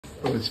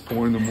Bro, it's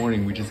 4 in the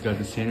morning. We just got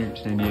to San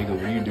Diego.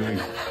 What are you doing?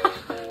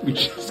 We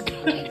just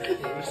got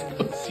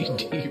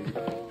OCD,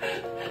 bro.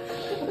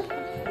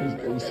 His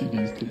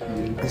OCD's kicking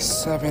in. It's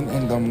 7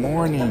 in the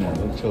morning.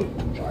 Don't choke.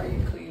 Why are you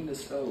cleaning the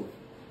stove?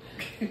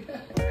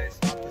 Hey,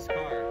 stop this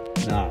car.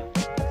 Nah,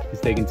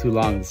 it's taking too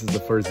long. This is the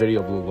first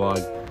video vlog.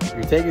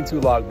 You're taking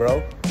too long, bro.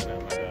 No,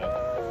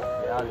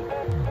 my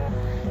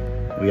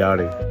bad. We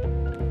outie.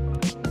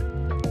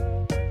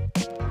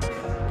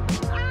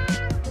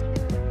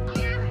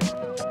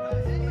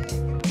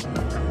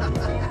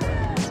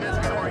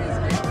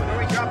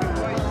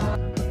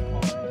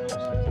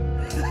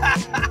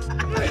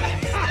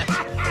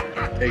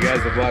 Hey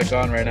guys, the vlog's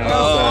on right now.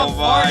 Oh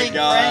my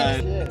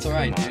god. It's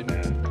alright, dude.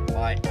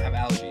 I have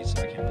allergies,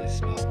 so I can't really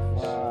smell.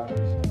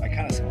 I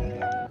kind of smell it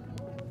though.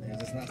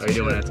 How you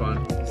doing,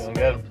 Antoine? Doing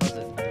good.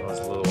 It's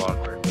a little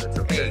awkward, but it's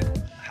okay. Hey,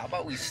 how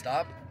about we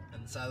stop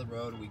on the side of the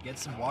road, we get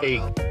some water. Hey.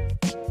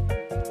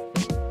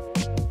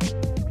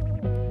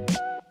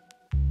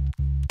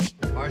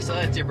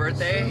 Marcella, it's your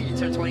birthday. You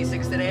turned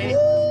 26 today.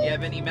 You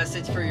have any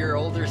message for your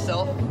older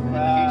self in the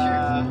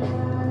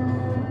future?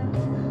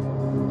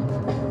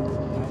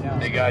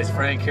 Hey guys,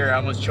 Frank here. I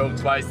almost choked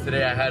twice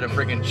today. I had a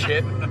freaking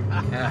chip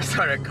and I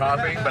started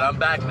coughing, but I'm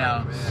back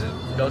now.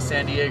 Go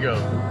San Diego.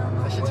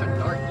 That shit turned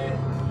dark, dude.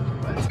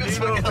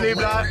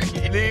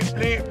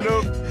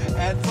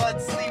 Antoine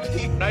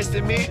sleepy. Nice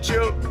to meet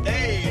you.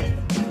 Hey.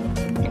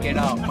 Again,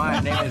 my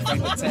name is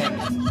Frank the Tank.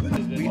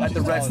 We at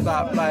the red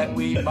stoplight,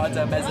 we about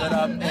to mess it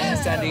up in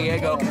San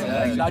Diego.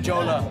 La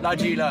Jolla, La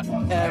Gila,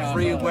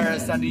 everywhere in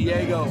San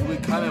Diego. We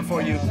coming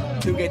for you,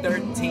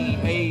 2K13,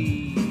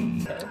 hey.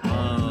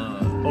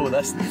 Oh,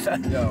 that's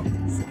that. Yo,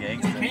 it's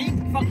gangster. Can you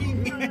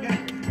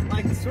fucking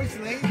like switch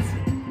lanes?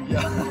 Yo,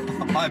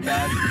 my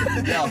bad.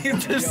 Yo, you're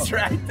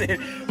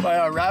distracted by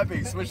our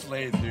rapping. Switch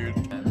lanes, dude.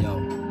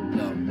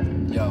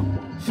 Yo.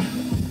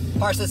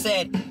 Marcella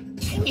said,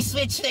 can we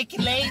switch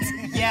lanes?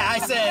 Yeah, I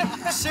said,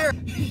 sure.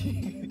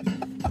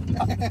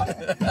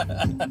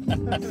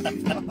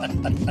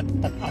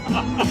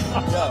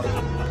 Yo.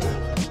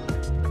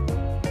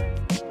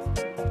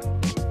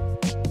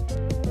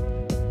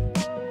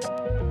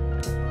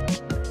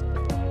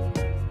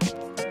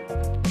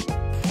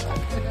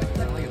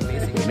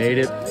 We made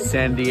it,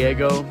 San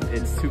Diego.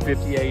 It's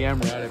 2:50 a.m.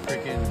 We're at a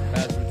freaking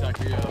fast food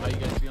taqueria. How you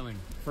guys feeling?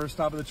 First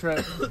stop of the trip,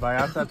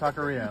 Vallarta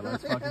Taqueria.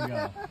 Let's fucking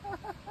go.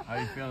 How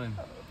you feeling?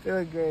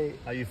 Feeling great.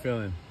 How you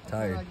feeling?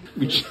 Tired.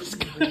 We just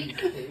got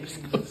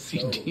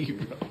OCD,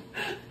 bro.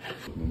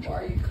 Why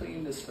are you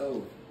cleaning the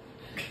stove?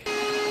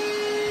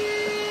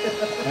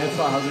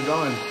 Antoine, how's it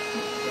going?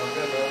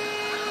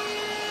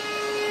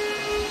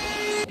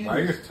 Why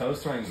are your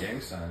toes throwing gang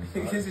signs?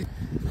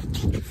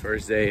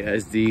 First day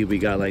SD, we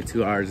got like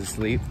 2 hours of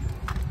sleep.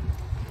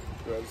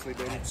 Go to sleep,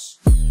 baby.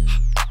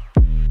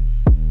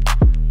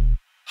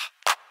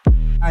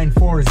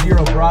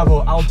 940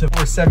 Bravo Alta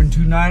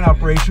 4729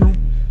 operational.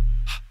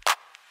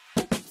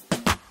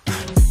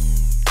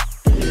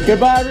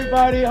 Goodbye,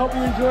 everybody. Hope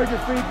you enjoyed your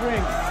free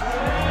drinks.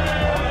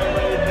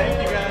 Thank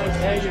you, guys.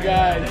 Thank you,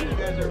 guys.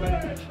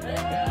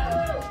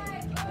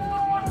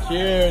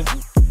 Cheers.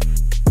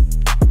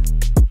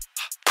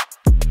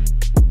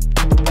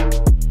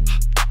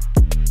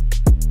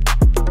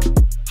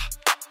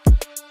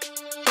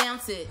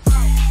 Bounce it.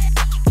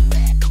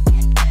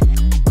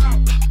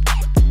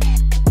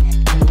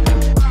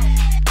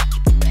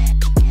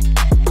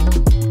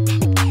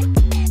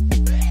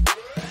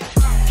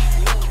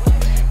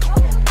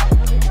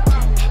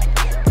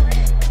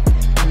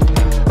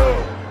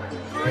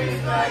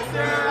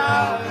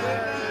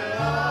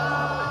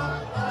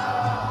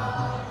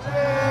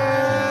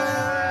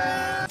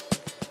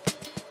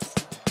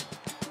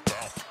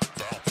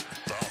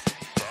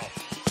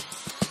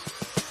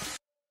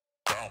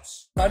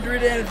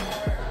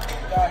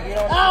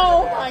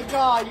 Oh my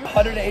god, you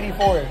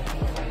 184.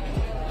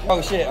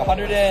 Oh shit,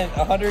 100 and.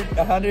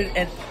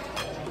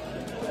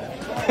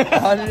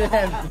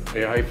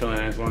 Hey, how you feeling,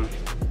 Antoine?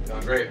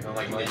 Doing great. I'm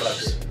like $1.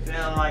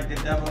 Feeling like the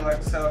devil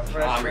himself.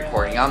 I'm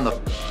recording. I'm the.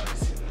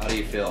 How do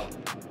you feel?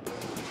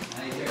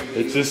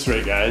 It's this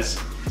way, guys.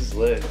 This is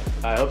lit.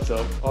 I hope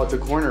so. Oh, it's a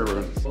corner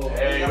room.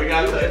 Hey, we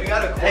got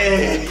a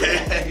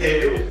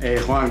Hey,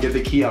 Juan, get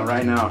the key out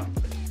right now.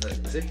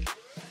 Is it?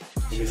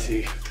 Let me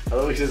see. I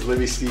thought it says let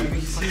me see. Like,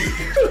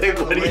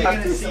 what do you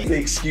have to say?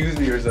 Excuse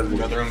me or something. We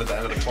got the room at the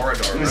end of the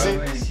corridor, Let me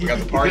bro. see. We got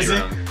the party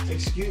Let me room.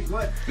 Excuse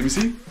what? Let me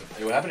see.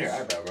 Hey, what happened to your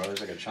eyebrow, bro? There's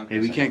like a chunk. Hey,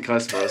 we can't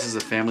cuss, bro. This is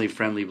a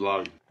family-friendly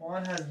vlog.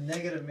 Juan has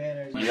negative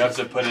manners. You have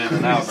to put it in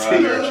and out, bro.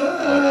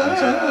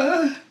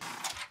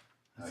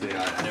 See?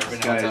 I've never been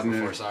Guys, outside man.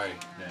 before, sorry.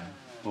 Yeah.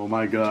 Oh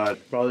my god.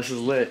 Bro, this is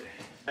lit.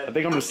 I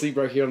think I'm gonna sleep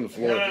right here on the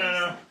floor.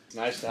 No. It's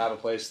nice to have a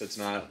place that's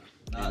not,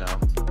 you know.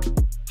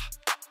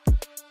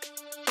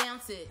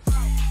 Bounce it.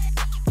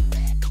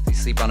 You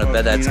sleep on a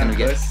bed that's gonna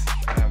get.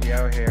 We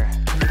out here.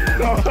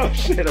 Oh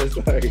shit, I'm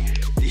sorry.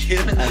 I hit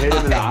him in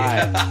the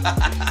eye.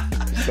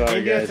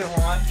 Sorry, guys.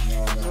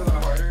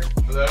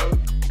 Hello?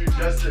 Hey,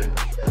 Justin,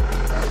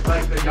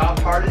 like the yacht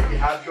party we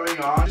have going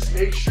on, just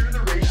make sure the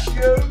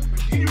ratio,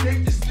 we need to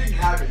make this thing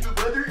happen.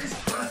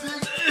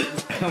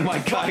 Oh my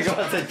god, I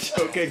got the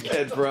joke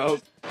again, bro.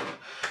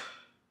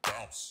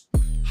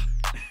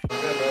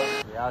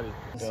 Reality.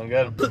 Feeling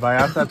good. By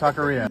out that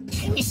taqueria.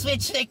 Can we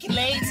switch chicken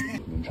legs?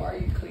 Why are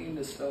you cleaning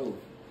the stove?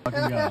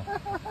 Fucking go.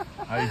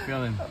 How you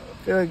feeling?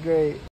 Feeling great.